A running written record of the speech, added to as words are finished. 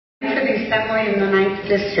Assembly in the 9th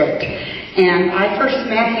District. And I first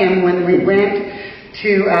met him when we went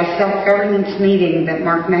to a self-governance meeting that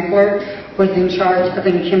Mark Meckler was in charge of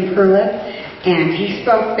in Kim Pruitt. And he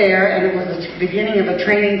spoke there, and it was the beginning of a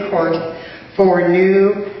training course for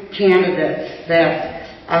new candidates that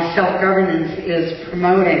self-governance is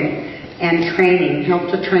promoting and training, help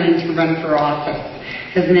to train to run for office.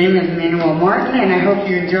 His name is Manuel Martin, and I hope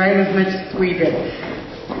you enjoy him as much as we did.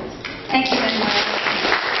 Thank you, Manuel.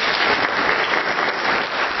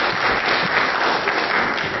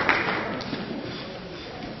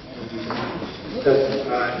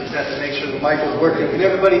 Just have to make sure the mic is working. Can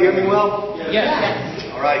everybody hear me well? Yes.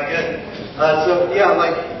 All right, good.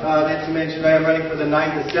 Like Nancy mentioned, I am running for the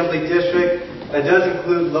 9th Assembly District. That does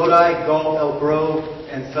include Lodi, Gulf, Elk Grove,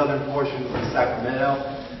 and southern portions of Sacramento.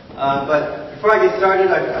 But before I get started,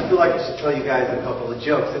 I feel like I should tell you guys a couple of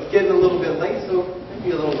jokes. It's getting a little bit late, so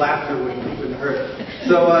maybe a little laughter wouldn't hurt.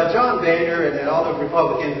 So John Boehner and all the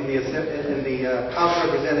Republicans and the House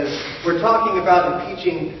Representatives were talking about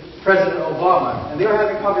impeaching President Obama, and they were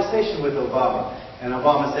having a conversation with Obama. And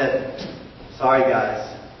Obama said, "Sorry guys,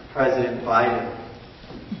 President Biden."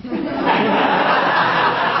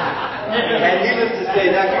 And needless to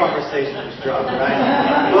say, that conversation was dropped,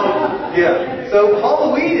 right? Well, yeah. So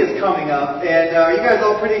Halloween is coming up, and are you guys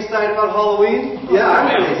all pretty excited about Halloween? Yeah,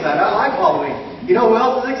 I'm really excited. I like Halloween. You know who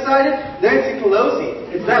else is excited? Nancy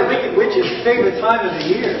Pelosi. It's that wicked witch's favorite time of the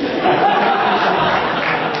year.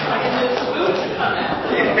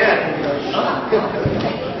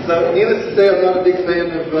 So, needless to say, I'm not a big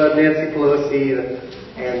fan of Nancy Pelosi,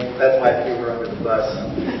 and that's why I threw her under the bus.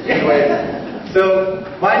 Anyway, so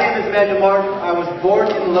my name is Manuel Martin. I was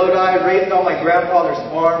born in Lodi, raised on my grandfather's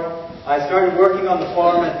farm. I started working on the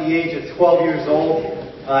farm at the age of 12 years old.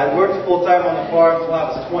 I worked full-time on the farm until I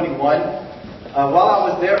was 21. While I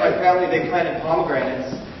was there, my family, they planted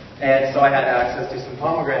pomegranates, and so I had access to some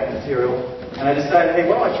pomegranate material. And I decided, hey,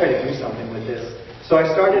 why don't I try to do something with this? So I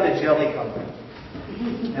started a jelly company.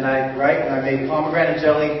 And I made pomegranate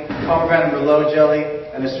jelly, pomegranate merlot jelly,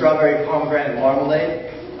 and a strawberry pomegranate marmalade.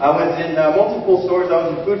 I was in multiple stores. I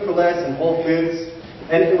was in Food for Less and Whole Foods.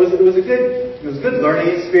 And it was a good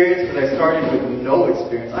learning experience because I started with no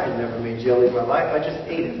experience. I had never made jelly in my life. I just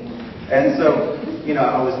ate it. And so,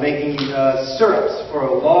 I was making syrups for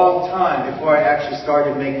a long time before I actually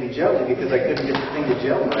started making jelly because I couldn't get the thing to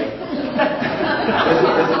gel right.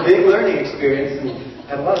 It was a big learning experience and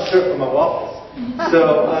had a lot of syrup for my waffles.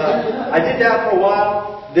 So I did that for a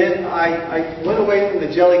while. Then I went away from the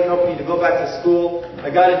jelly company to go back to school. I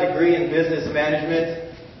got a degree in business management.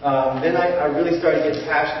 Then I really started getting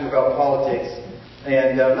passionate about politics.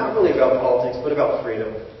 And not really about politics, but about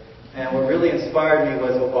freedom. And what really inspired me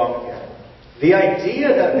was Obamacare. The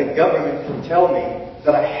idea that the government can tell me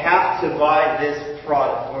that I have to buy this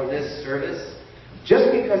product or this service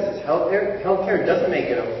just because it's healthcare doesn't make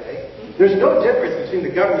it okay. There's no difference between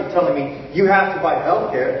the government telling me you have to buy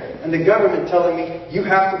healthcare and the government telling me you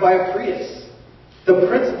have to buy a Prius. The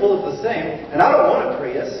principle is the same, and I don't want a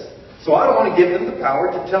Prius, so I don't want to give them the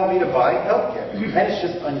power to tell me to buy healthcare. And it's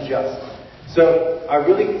just unjust. So I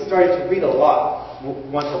really started to read a lot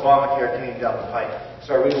once Obamacare came down the pipe.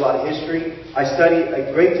 So I read a lot of history. I studied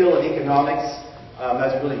a great deal of economics.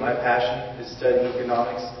 That's really my passion, is studying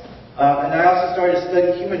economics. And I also started to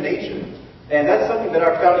study human nature. And that's something that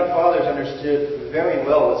our founding fathers understood very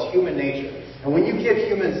well, is human nature. And when you give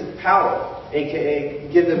humans power, aka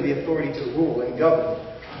give them the authority to rule and govern,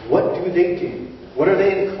 what do they do? What are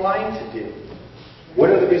they inclined to do? What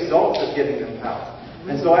are the results of giving them power?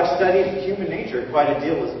 And so I've studied human nature quite a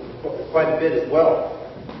bit as well.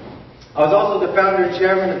 I was also the founder and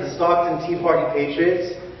chairman of the Stockton Tea Party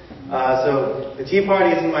Patriots. So the Tea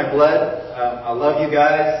Party is in my blood. I love you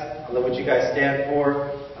guys. I love what you guys stand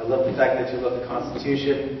for. I love the fact that you love the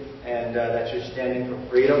Constitution and that you're standing for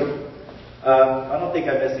freedom. I don't think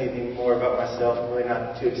I missed anything more about myself. I'm really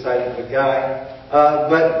not too excited of a guy.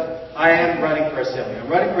 But I am running for assembly. I'm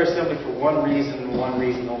running for assembly for one reason and one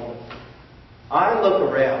reason only. I look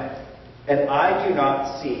around and I do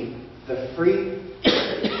not see the free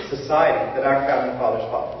society that our founding fathers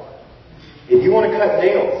fought for. If you want to cut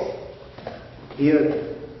nails, I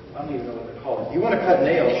don't even know what they're called. If you want to cut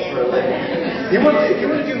nails for a living, if you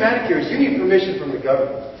want to do manicures, you need permission from the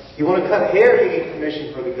government. If you want to cut hair, you need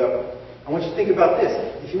permission from the government. I want you to think about this.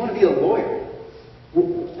 If you want to be a lawyer,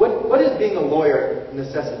 what does being a lawyer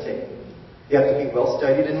necessitate? You have to be well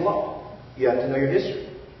studied in law. You have to know your history.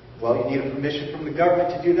 Well, you need a permission from the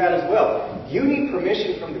government to do that as well. You need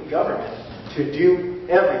permission from the government to do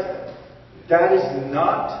everything. That is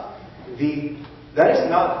not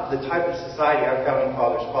the type of society our founding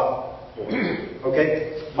fathers fought. for.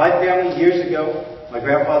 Okay? My family, years ago, my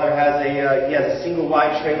grandfather has a single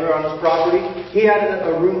wide trailer on his property. He added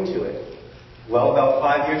a room to it. Well, about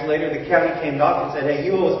 5 years later, the county came knock and said, hey,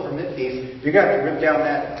 you owe us permit fees. You're going to have to rip down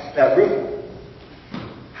that roof.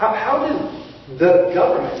 How did the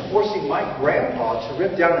government forcing my grandpa to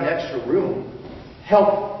rip down an extra room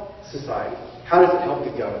help society? How does it help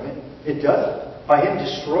the government? It doesn't. By him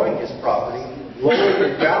destroying his property, lowers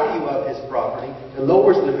the value of his property, it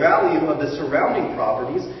lowers the value of the surrounding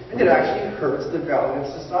properties, and it actually hurts the value of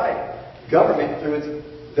society. Government, through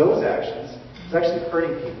those actions, is actually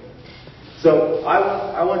hurting people. So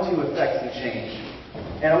I want to affect some change.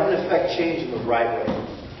 And I want to affect change in the right way.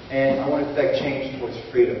 And I want to affect change towards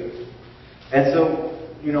freedom. And so,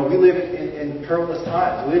 we live in perilous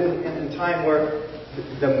times. We live in a time where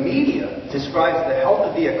the media describes the health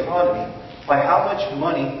of the economy by how much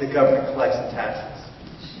money the government collects in taxes.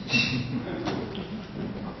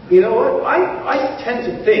 You know what? I tend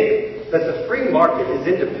to think that the free market is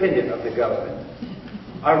independent of the government.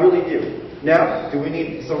 I really do. Now, do we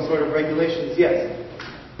need some sort of regulations? Yes.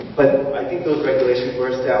 But I think those regulations were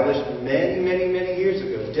established many, many, many years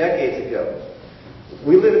ago, decades ago.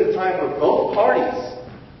 We live in a time where both parties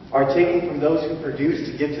are taking from those who produce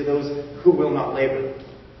to give to those who will not labor.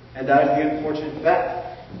 And that is the unfortunate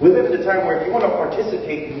fact. We live in a time where if you want to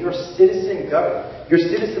participate in your citizen government, your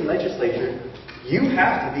citizen legislature, you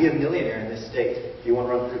have to be a millionaire in this state if you want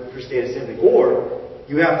to run for state assembly. Or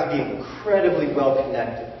you have to be incredibly well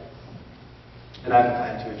connected. And I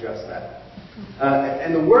plan to address that.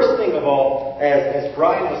 And the worst thing of all, as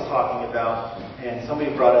Brian was talking about, and somebody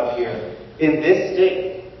brought up here, in this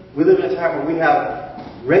state, we live in a time where we have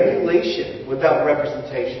regulation without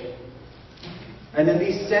representation. And then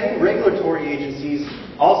these same regulatory agencies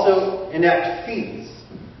also enact fees.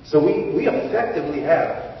 So we effectively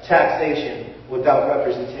have taxation without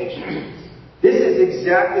representation. This is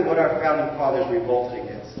exactly what our founding fathers revolted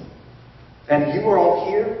against. And you are all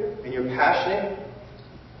here, and you're passionate.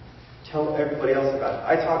 Tell everybody else about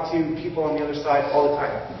it. I talk to people on the other side all the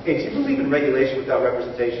time. Hey, do you believe in regulation without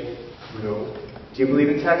representation? No. Do you believe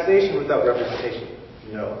in taxation without representation?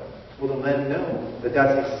 No. Well, then let them know that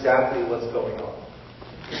that's exactly what's going on.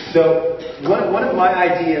 So, one of my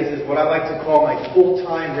ideas is what I like to call my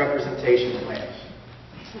full-time representation plan.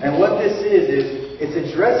 And what this is it's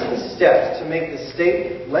addressing steps to make the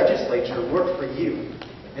state legislature work for you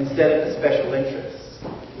instead of the special interests.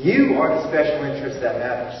 You are the special interest that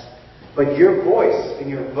matters. But your voice and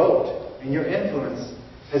your vote and your influence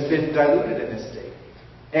has been diluted in this state.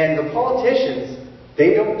 And the politicians,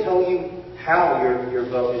 they don't tell you how your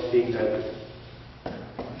vote is being diluted.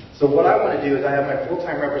 So what I want to do is I have my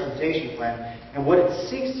full-time representation plan, and what it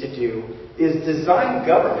seeks to do is design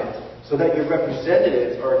government so that your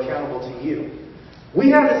representatives are accountable to you. We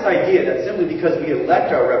have this idea that simply because we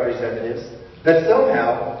elect our representatives, that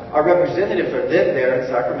somehow our representatives are then there in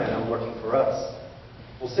Sacramento working for us.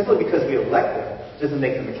 Well, simply because we elect them doesn't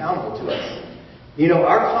make them accountable to us.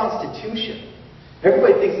 Our Constitution,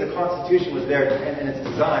 everybody thinks the Constitution was there and it's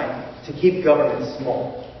designed to keep government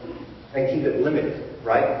small and keep it limited,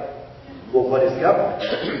 right? Well, what is government?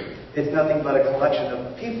 It's nothing but a collection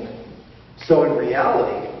of people. So in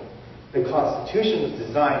reality, the Constitution was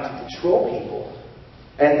designed to control people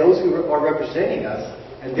and those who are representing us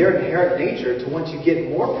and their inherent nature to want to get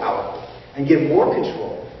more powerful and get more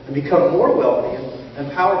control and become more wealthy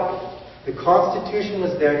and powerful. The Constitution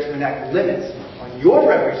was there to enact limits on your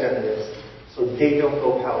representatives so they don't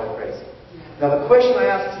go power crazy. Now the question I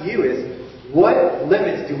ask to you is, what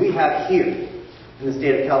limits do we have here in the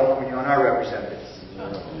state of California on our representatives?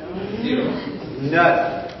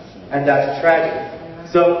 None. And that's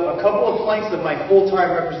tragic. So a couple of planks of my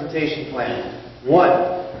full-time representation plan. One,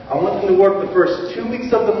 I want them to work the first 2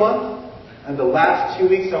 weeks of the month, and the last 2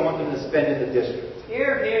 weeks I want them to spend in the district.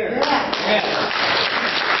 Here, here.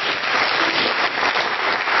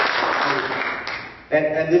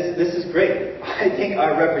 And this is great. I think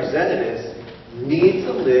our representatives need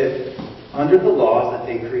to live under the laws that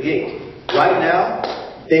they create. Right now,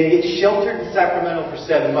 they get sheltered in Sacramento for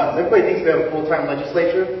 7 months. Everybody thinks we have a full-time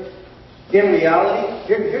legislature. In reality,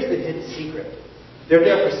 here's the hidden secret. They're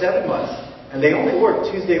there for 7 months, and they only work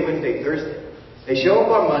Tuesday, Wednesday, Thursday. They show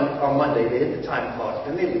up on Monday, they hit the time clock,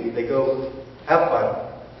 then they leave, they go have fun.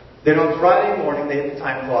 Then on Friday morning, they hit the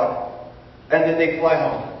time clock, and then they fly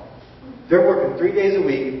home. They're working 3 days a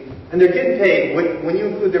week, and they're getting paid, when you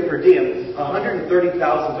include their per diem, $130,000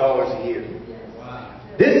 a year. Wow.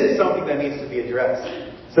 This is something that needs to be addressed.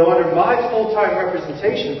 So under my full-time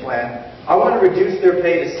representation plan, I want to reduce their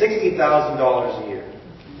pay to $60,000 a year.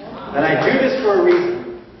 And I do this for a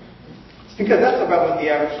reason. It's Because that's about what the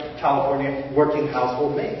average California working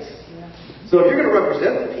household makes. So if you're going to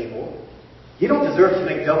represent the people, you don't deserve to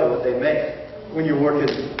make double what they make when you're working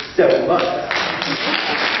 7 months.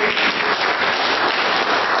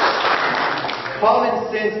 Common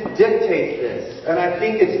sense dictates this, and I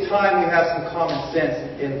think it's time we have some common sense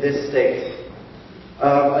in this state.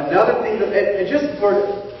 Another thing, and just for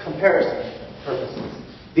comparison purposes,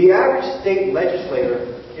 the average state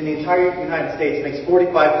legislator in the entire United States makes $45,000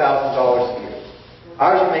 a year.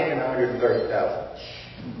 Ours are making $130,000.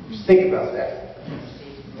 Just think about that.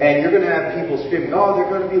 And you're going to have people screaming, "Oh, they're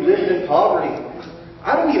going to be living in poverty."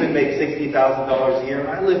 I don't even make $60,000 a year, and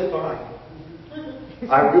I live fine.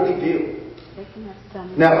 I really do.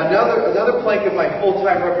 Now, another plank of my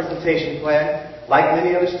full-time representation plan, like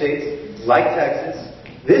many other states, like Texas,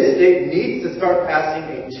 this state needs to start passing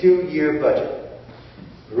a 2-year budget.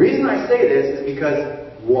 The reason I say this is because,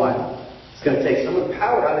 one, it's going to take some of the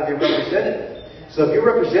power out of your representative. So if your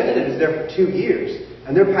representative is there for 2 years,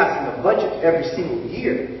 and they're passing a budget every single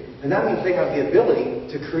year, then that means they have the ability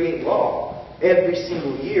to create law every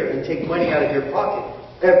single year and take money out of your pocket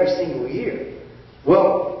every single year.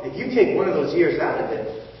 Well, if you take one of those years out of it,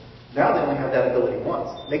 now they only have that ability once.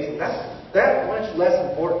 Makes it that much less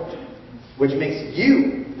important, which makes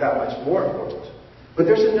you that much more important. But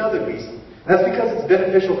there's another reason. That's because it's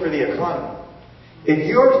beneficial for the economy. If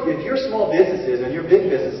your small businesses and your big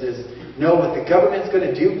businesses know what the government's going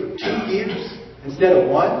to do for 2 years instead of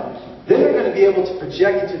 1, then they're going to be able to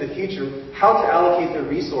project into the future how to allocate their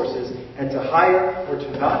resources and to hire or to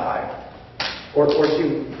not hire. Or to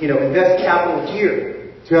invest capital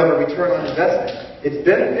here to have a return on investment. It's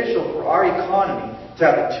beneficial for our economy to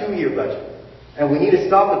have a 2-year budget. And we need to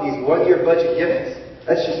stop with these 1-year budget gimmicks.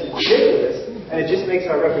 That's just ridiculous. And it just makes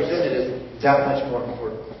our representatives that much more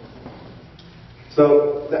important.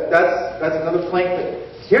 So that's another plank.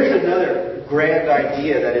 Here's another grand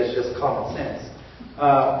idea that is just common sense.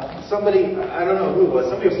 Somebody, I don't know who it was,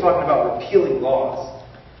 somebody was talking about repealing laws.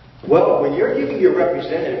 Well, when you're giving your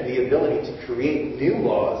representative the ability to create new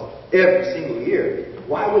laws every single year,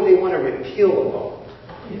 why would they want to repeal a law?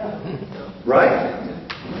 Right?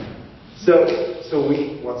 So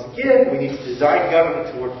once again, we need to design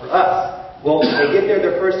government to work for us. Well, they get there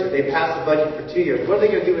their first year, they pass the budget for 2 years. What are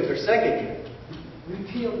they going to do with their second year?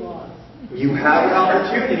 Repeal laws. You have an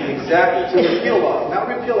opportunity, exactly, to repeal laws. Not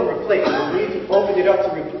repeal and replace. When you open it up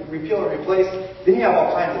to repeal and replace, then you have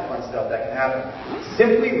all kinds of fun stuff that can happen.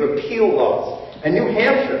 Simply repeal laws. And New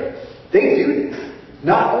Hampshire, they do this.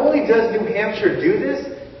 Not only does New Hampshire do this,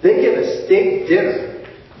 they give a state dinner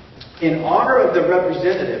in honor of the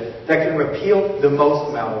representative that can repeal the most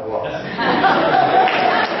amount of laws.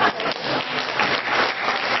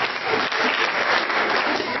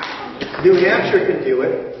 New Hampshire can do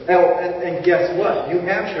it. And guess what? New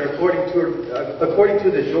Hampshire, according to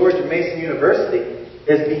the George Mason University,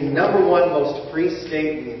 is the #1 most free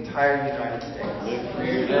state in the entire United States.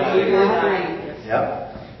 Yep.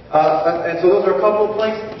 And so those are a couple of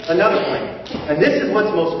planks. Another plank. And this is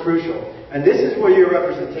what's most crucial. And this is where your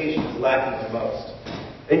representation is lacking the most.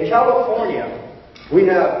 In California, we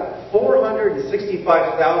have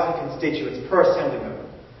 465,000 constituents per assembly member.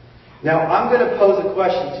 Now, I'm going to pose a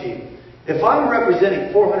question to you. If I'm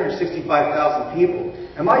representing 465,000 people,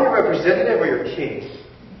 am I your representative or your king?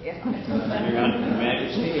 Your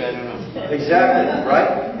Majesty, I don't know. Exactly,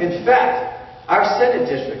 right? In fact, our Senate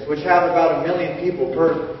districts, which have about 1 million people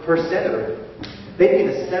per senator, they'd be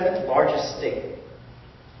the 7th largest state.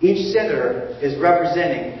 Each senator is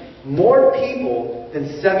representing more people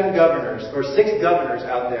than 7 governors or 6 governors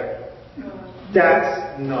out there.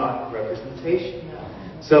 That's not representation.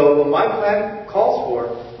 So what my plan calls for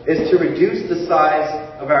is to reduce the size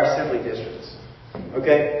of our assembly districts.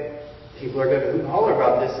 Okay? People are going to hoot and holler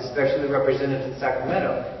about this, especially the representatives in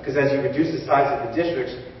Sacramento, because as you reduce the size of the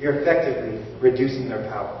districts, you're effectively reducing their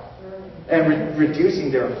power and reducing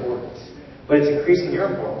their importance. But it's increasing your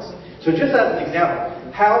importance. So just as an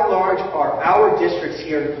example, how large are our districts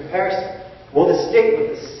here in comparison? Well, the state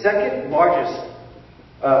with the 2nd largest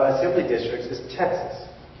assembly districts is Texas,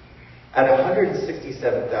 at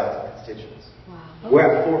 167,000 constituents. We're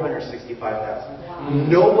at 465,000. Wow.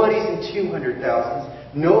 Nobody's in 200,000s.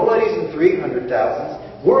 Nobody's in 300,000s.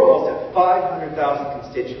 We're almost at 500,000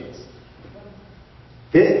 constituents.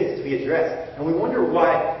 This needs to be addressed. And we wonder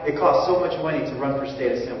why it costs so much money to run for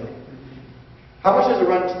state assembly. How much does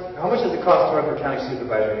it cost to run for county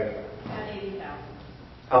supervisor here? About 80,000.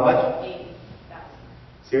 How much? 80,000.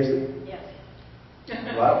 Seriously? Yes.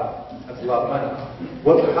 Wow, that's a lot of money.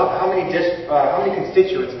 How many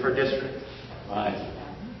constituents per district? 5.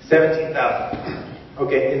 17,000.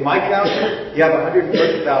 Okay, in my county, you have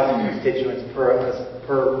 130,000 constituents per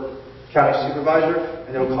county supervisor,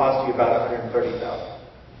 and it'll cost you about 130,000.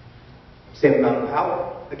 Same amount of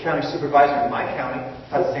power. The county supervisor in my county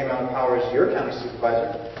has the same amount of power as your county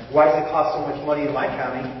supervisor. Why does it cost so much money in my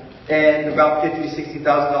county and about $50,000 to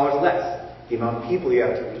 $60,000 less? The amount of people you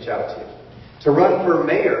have to reach out to. To run for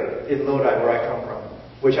mayor in Lodi, where I come from,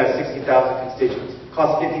 which has 60,000 constituents,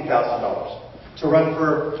 costs $50,000. To run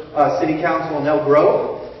for city council in Elk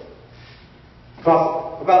Grove,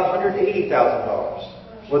 costs about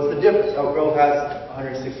 $180,000. What's the difference? Elk Grove has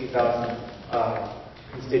 160,000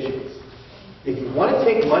 constituents. If you want to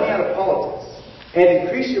take money out of politics and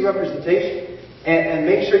increase your representation and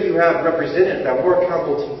make sure you have representatives that are more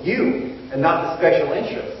accountable to you and not the special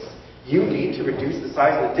interests, you need to reduce the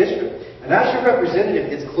size of the district. And as your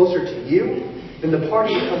representative gets closer to you, then the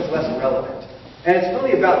party becomes less relevant. And it's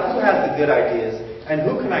really about who has the good ideas and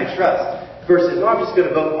who can I trust versus, oh, I'm just going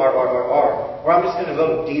to vote R, or I'm just going to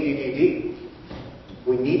vote D.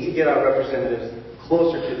 We need to get our representatives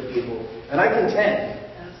closer to the people. And I contend,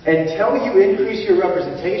 until you increase your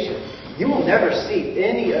representation, you will never see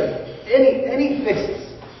any fixes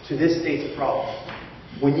to this state's problems.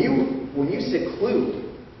 When you seclude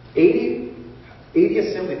 80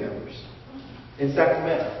 assembly members in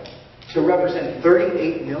Sacramento to represent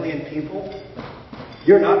 38 million people,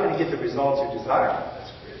 you're not going to get the results you desire.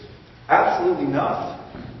 Absolutely not.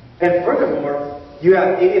 And furthermore, you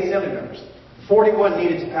have 80 assembly members. 41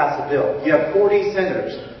 needed to pass a bill. You have 40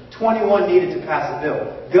 senators. 21 needed to pass a bill.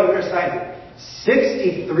 Governor signed it.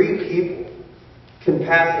 63 people can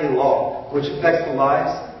pass a law which affects the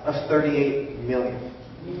lives of 38 million.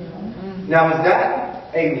 Now, is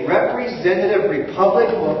that a representative republic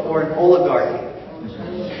or an oligarchy?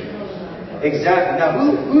 Exactly. Now,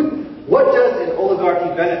 what does an oligarchy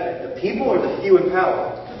benefit? The people or the few in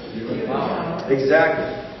power? Exactly.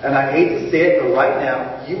 And I hate to say it, but right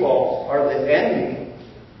now, you all are and me.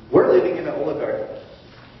 We're living in an oligarchy.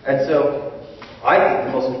 And so, I think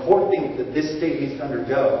the most important thing that this state needs to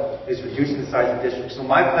undergo is reducing the size of the district. So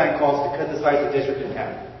my plan calls to cut the size of the district in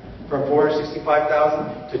half. From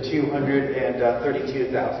 465,000 to 232,000.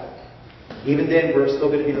 Even then, we're still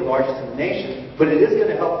going to be the largest in the nation, but it is going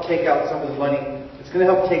to help take out some of the money. It's going to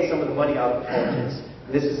help take some of the money out of politics. And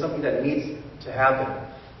this is something that needs to happen.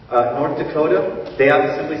 North Dakota, they have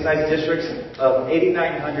assembly size districts of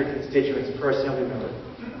 8,900 constituents per assembly member.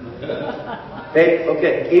 Okay,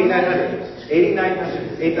 8,900.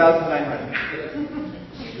 8,900.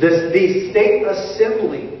 The state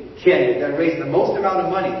assembly candidate that raised the most amount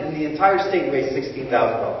of money in the entire state raised $16,000.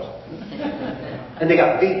 And they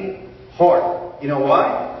got beat hard. You know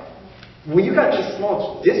why? When you got these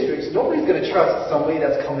small districts, nobody's going to trust somebody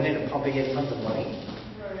that's coming in and pumping in tons of money.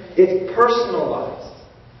 It's personalized.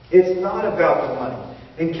 It's not about the money.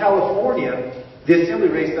 In California, the assembly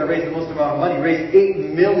race that raised the most amount of money raised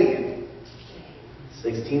 $8 million.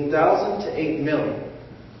 16,000 to 8 million.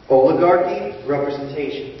 Oligarchy,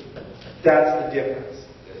 representation. That's the difference.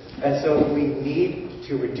 And so we need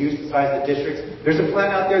to reduce the size of the districts. There's a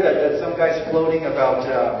plan out there that some guy's floating about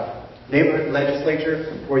neighborhood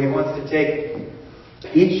legislature where he wants to take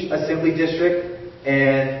each assembly district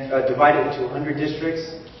and divide it into 100 districts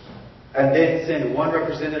and then send one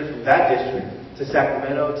representative from that district to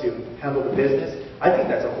Sacramento to handle the business. I think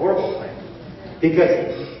that's a horrible plan.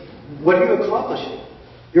 Because what are you accomplishing?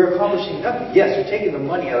 You're accomplishing nothing. Yes, you're taking the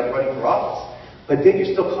money out of running for office, but then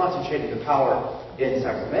you're still concentrating the power in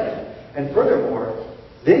Sacramento. And furthermore,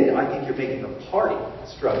 then I think you're making the party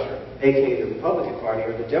structure, aka the Republican Party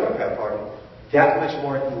or the Democrat Party, that much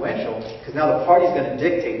more influential, because now the party's going to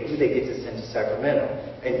dictate who they get to send to Sacramento.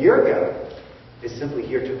 And your governor is simply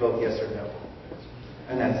here to vote yes or no.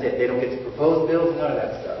 And that's it. They don't get to propose bills, none of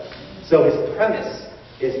that stuff. So his premise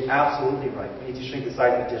is absolutely right. We need to shrink the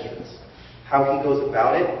size of the districts. How he goes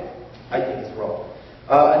about it, I think is wrong.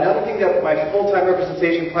 Another thing that my full-time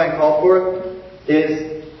representation plan called for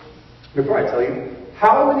is, before I tell you,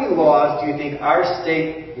 how many laws do you think our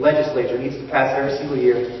state legislature needs to pass every single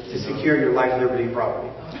year to secure your life, liberty, and property?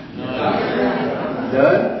 None.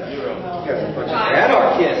 None? Zero. You guys are a bunch of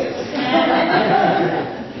anarchists.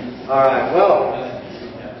 All right,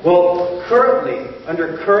 well, currently,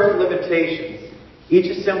 under current limitations,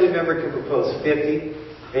 each assembly member can propose 50,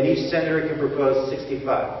 and each senator can propose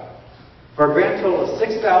 65. For a grand total of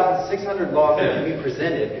 6,600 laws that can be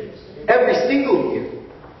presented every single year.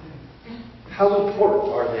 How important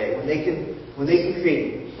are they when they can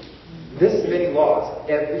create this many laws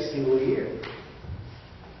every single year?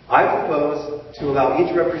 I propose to allow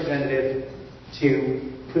each representative to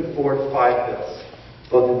put forth 5 bills,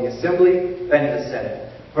 both in the Assembly and in the Senate.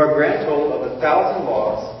 for a grand total of 1,000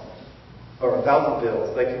 laws, or 1,000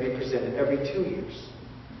 bills that can be presented every 2 years.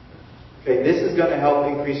 Okay, this is going to help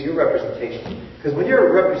increase your representation. Because when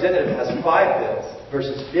your representative has 5 bills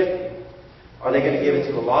versus 50, are they going to give it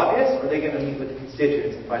to a lobbyist, or are they going to meet with the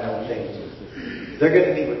constituents and find out what they need? They're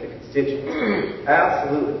going to meet with the constituents.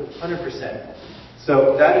 Absolutely, 100%.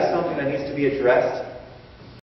 So that is something that needs to be addressed.